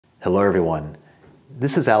Hello everyone,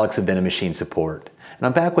 this is Alex of Vending Machine Support, and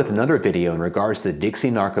I'm back with another video in regards to the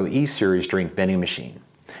Dixie Narco E-Series drink vending machine.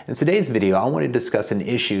 In today's video, I want to discuss an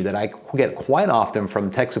issue that I get quite often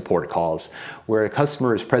from tech support calls, where a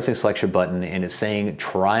customer is pressing a selection button and it's saying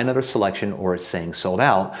try another selection, or it's saying sold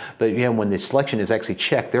out, but when the selection is actually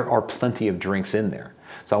checked, there are plenty of drinks in there.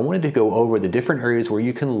 So I wanted to go over the different areas where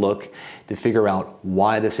you can look to figure out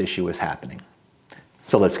why this issue is happening.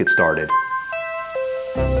 So let's get started.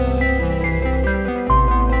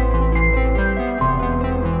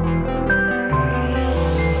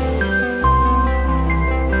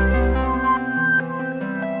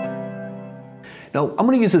 Now, I'm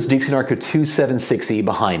going to use this Dixie Narco 276E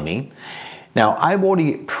behind me. Now, I've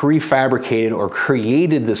already prefabricated or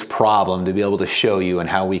created this problem to be able to show you and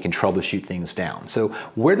how we can troubleshoot things down. So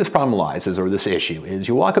where this problem lies or this issue is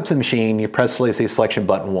you walk up to the machine, you press, let's say, selection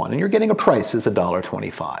button 1, and you're getting a price as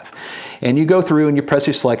 $1.25. And you go through and you press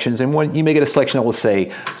your selections, and you may get a selection that will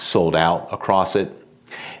say sold out across it.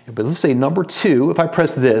 But let's say number 2, if I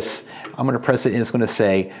press this, I'm going to press it and it's going to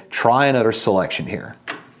say try another selection here.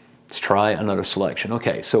 Let's try another selection.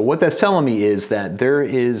 Okay, so what that's telling me is that there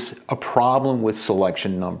is a problem with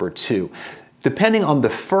selection number 2. Depending on the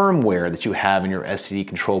firmware that you have in your STD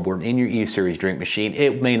control board in your E-Series drink machine,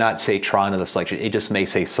 it may not say try another selection, it just may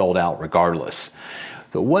say sold out regardless.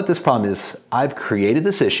 So what this problem is, I've created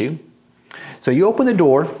this issue. So you open the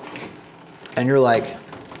door and you're like,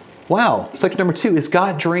 wow, selection number 2 has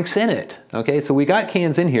got drinks in it. Okay, so we got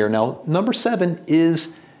cans in here. Now, number 7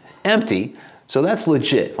 is empty. So that's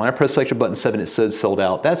legit. When I press selection button 7, it says sold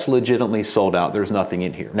out. That's legitimately sold out. There's nothing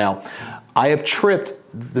in here. Now, I have tripped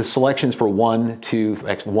the selections for 1, 2,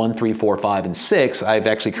 3, 4, 5, and 6. I've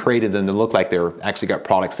actually created them to look like they're actually got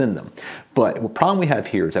products in them. But the problem we have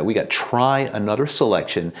here is that we got try another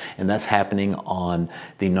selection, and that's happening on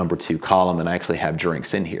the number 2 column, and I actually have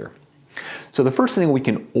drinks in here. So the first thing we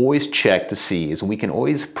can always check to see is we can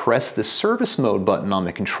always press the service mode button on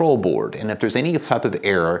the control board, and if there's any type of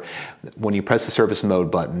error when you press the service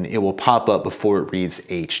mode button, it will pop up before it reads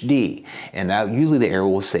HD, and that usually the error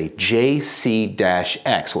will say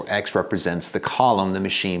JC-X, where X represents the column the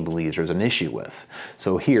machine believes there's an issue with.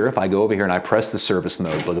 So here, if I go over here and I press the service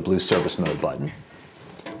mode, the blue service mode button,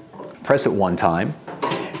 press it one time,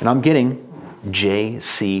 and I'm getting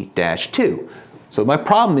JC-2. So my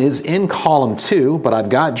problem is in column 2, but I've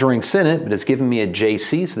got drinks in it, but it's giving me a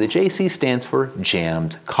JC, so the JC stands for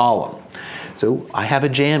jammed column. So I have a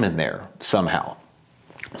jam in there somehow.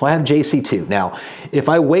 So I have JC2. Now, if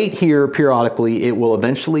I wait here periodically, it will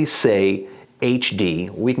eventually say HD.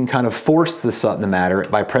 We can kind of force this up in the matter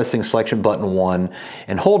by pressing selection button 1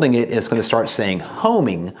 and holding it, it's going to start saying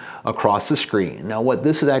homing across the screen. Now what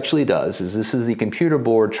this actually does is this is the computer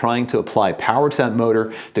board trying to apply power to that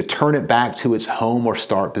motor to turn it back to its home or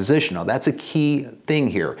start position. Now that's a key thing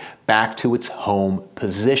here, back to its home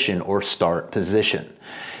position or start position.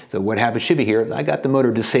 So what happens should be here, I got the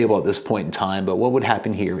motor disabled at this point in time, but what would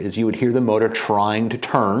happen here is you would hear the motor trying to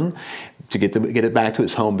turn to get it back to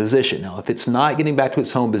its home position. Now, if it's not getting back to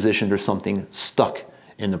its home position, there's something stuck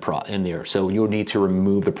in there. So you'll need to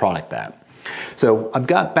remove the product that. So I've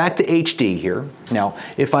got back to HD here. Now,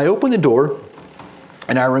 if I open the door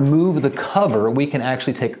and I remove the cover, we can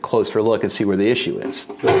actually take a closer look and see where the issue is.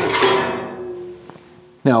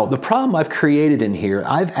 Now, the problem I've created in here,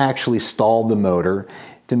 I've actually stalled the motor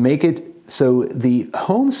to make it so the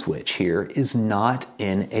home switch here is not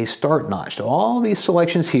in a start notch. So all these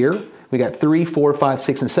selections here, we got 3, 4, 5,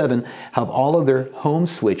 6, and 7, have all of their home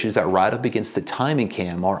switches that right up against the timing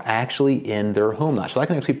cam are actually in their home notch. So I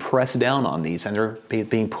can actually press down on these and they're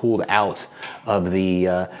being pulled out of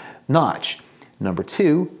the notch. Number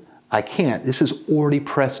 2, I can't. This is already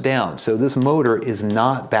pressed down. So this motor is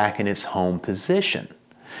not back in its home position.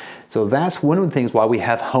 So that's one of the things why we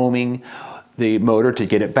have homing the motor to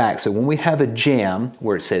get it back. So when we have a jam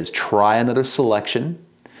where it says try another selection,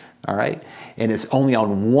 all right, and it's only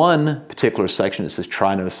on one particular section, it says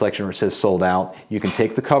try another selection, or it says sold out, you can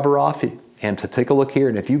take the cover off and to take a look here,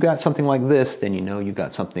 and if you've got something like this, then you know you've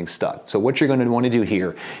got something stuck. So what you're going to want to do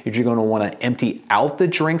here is you're going to want to empty out the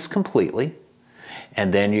drinks completely,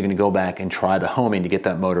 and then you're going to go back and try the homing to get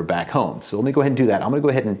that motor back home. So let me go ahead and do that. I'm going to go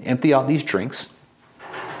ahead and empty out these drinks.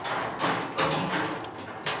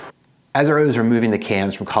 As I was removing the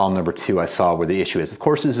cans from column number 2, I saw where the issue is. Of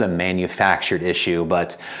course, this is a manufactured issue,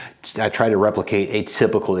 but I tried to replicate a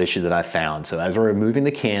typical issue that I found. So as we're removing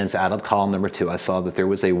the cans out of column number 2, I saw that there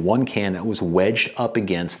was one can that was wedged up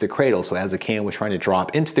against the cradle. So as the can was trying to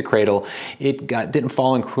drop into the cradle, it didn't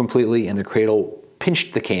fall in completely, and the cradle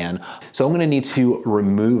pinched the can. So I'm going to need to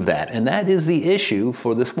remove that. And that is the issue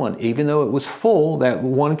for this one. Even though it was full, that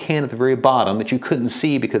one can at the very bottom that you couldn't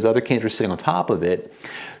see because other cans were sitting on top of it,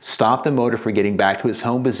 stopped the motor from getting back to its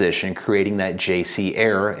home position, creating that JC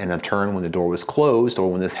error. And in turn, when the door was closed or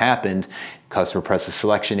when this happened, customer presses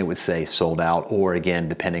selection, it would say sold out, or again,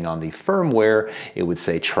 depending on the firmware, it would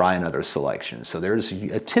say try another selection. So there's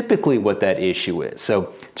typically what that issue is.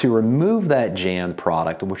 So to remove that jammed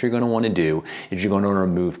product, what you're going to want to do is you're going to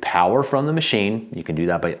remove power from the machine. You can do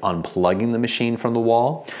that by unplugging the machine from the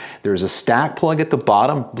wall. There's a stack plug at the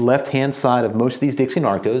bottom left-hand side of most of these Dixie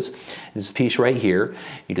Narcos. This piece right here,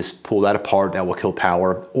 you just pull that apart, that will kill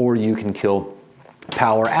power, or you can kill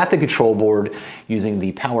power at the control board using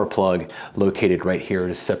the power plug located right here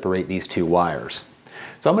to separate these two wires.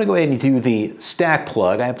 So I'm going to go ahead and do the stack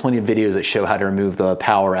plug. I have plenty of videos that show how to remove the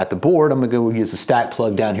power at the board. I'm going to go use the stack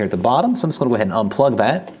plug down here at the bottom. So I'm just going to go ahead and unplug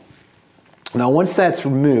that. Now once that's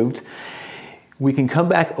removed, we can come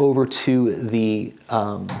back over to the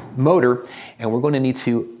motor, and we're going to need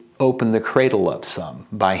to open the cradle up some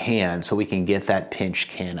by hand so we can get that pinch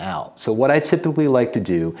can out. So what I typically like to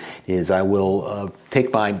do is I will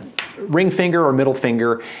take my ring finger or middle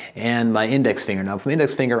finger and my index finger. Now from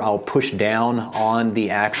index finger, I'll push down on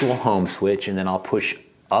the actual home switch, and then I'll push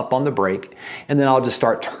up on the brake, and then I'll just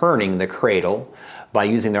start turning the cradle by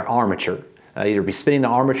using their armature. Either be spinning the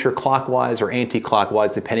armature clockwise or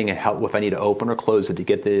anti-clockwise, depending on if I need to open or close it to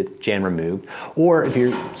get the jam removed. Or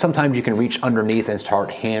sometimes you can reach underneath and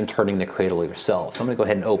start hand turning the cradle yourself. So I'm going to go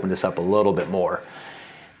ahead and open this up a little bit more.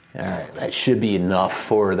 All right, that should be enough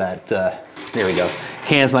for that. There we go.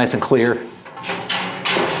 Can's nice and clear.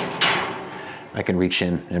 I can reach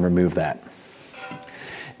in and remove that.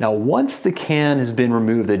 Now, once the can has been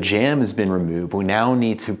removed, the jam has been removed, we now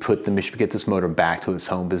need to get this motor back to its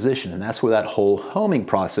home position. And that's where that whole homing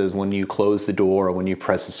process, when you close the door or when you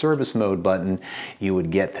press the service mode button, you would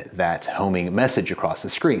get that homing message across the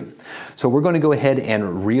screen. So we're going to go ahead and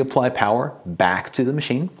reapply power back to the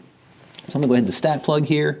machine. So I'm going to go ahead and the stack plug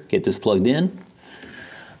here, get this plugged in.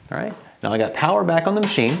 All right, now I got power back on the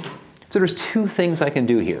machine. So there's two things I can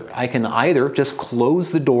do here. I can either just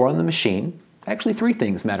close the door on the machine. Actually, three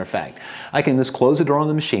things, matter of fact. I can just close the door on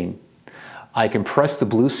the machine. I can press the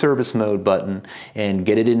blue service mode button and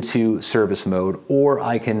get it into service mode, or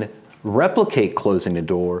I can replicate closing the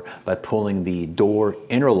door by pulling the door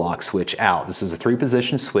interlock switch out. This is a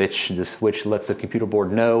 3-position switch. This switch lets the computer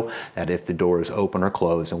board know that if the door is open or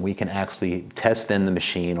closed, and we can actually test vend the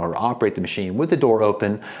machine or operate the machine with the door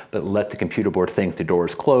open, but let the computer board think the door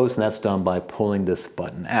is closed, and that's done by pulling this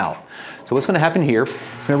button out. So what's going to happen here,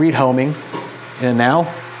 it's going to read homing, and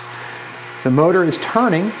now the motor is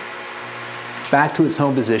turning back to its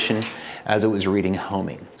home position as it was reading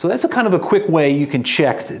homing. So that's a kind of a quick way you can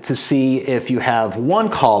check to see if you have one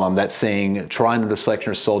column that's saying try another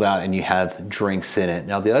selection or sold out and you have drinks in it.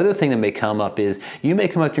 Now the other thing that may come up is you may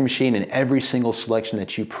come up to your machine and every single selection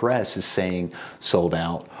that you press is saying sold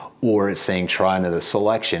out, or it's saying try another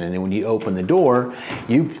selection, and then when you open the door,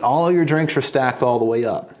 all your drinks are stacked all the way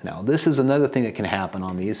up. Now this is another thing that can happen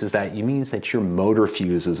on these, is that it means that your motor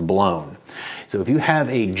fuse is blown. So if you have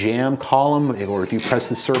a jam column, or if you press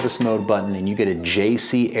the service mode button and you get a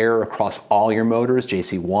JC error across all your motors,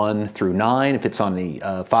 JC 1 through 9 if it's on the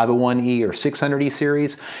 501E or 600E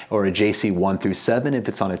series, or a JC 1 through 7 if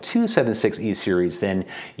it's on a 276E series, then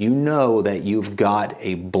you know that you've got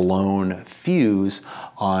a blown fuse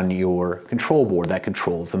on your control board that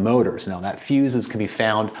controls the motors. Now that fuses can be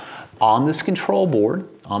found on this control board,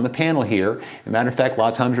 on the panel here. As a matter of fact, a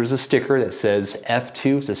lot of times there's a sticker that says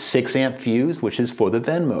F2, it's a 6-amp fuse, which is for the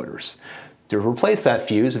Vend motors. To replace that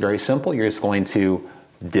fuse, very simple, you're just going to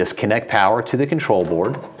disconnect power to the control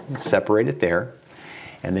board, separate it there,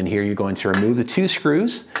 and then here you're going to remove the 2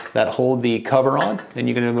 screws that hold the cover on, then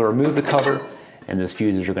you're going to remove the cover, and those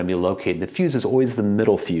fuses are going to be located. The fuse is always the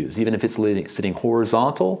middle fuse. Even if it's sitting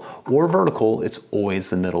horizontal or vertical, it's always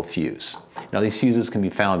the middle fuse. Now these fuses can be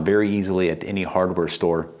found very easily at any hardware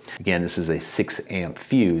store. Again, this is a 6-amp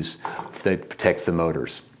fuse that protects the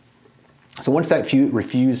motors. So once that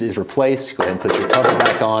fuse is replaced, go ahead and put your cover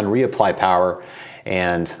back on, reapply power,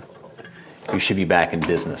 and you should be back in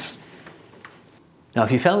business. Now,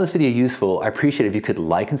 if you found this video useful, I appreciate it if you could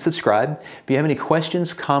like and subscribe. If you have any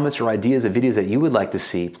questions, comments, or ideas of videos that you would like to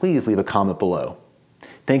see, please leave a comment below.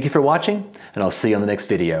 Thank you for watching, and I'll see you on the next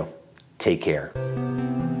video. Take care.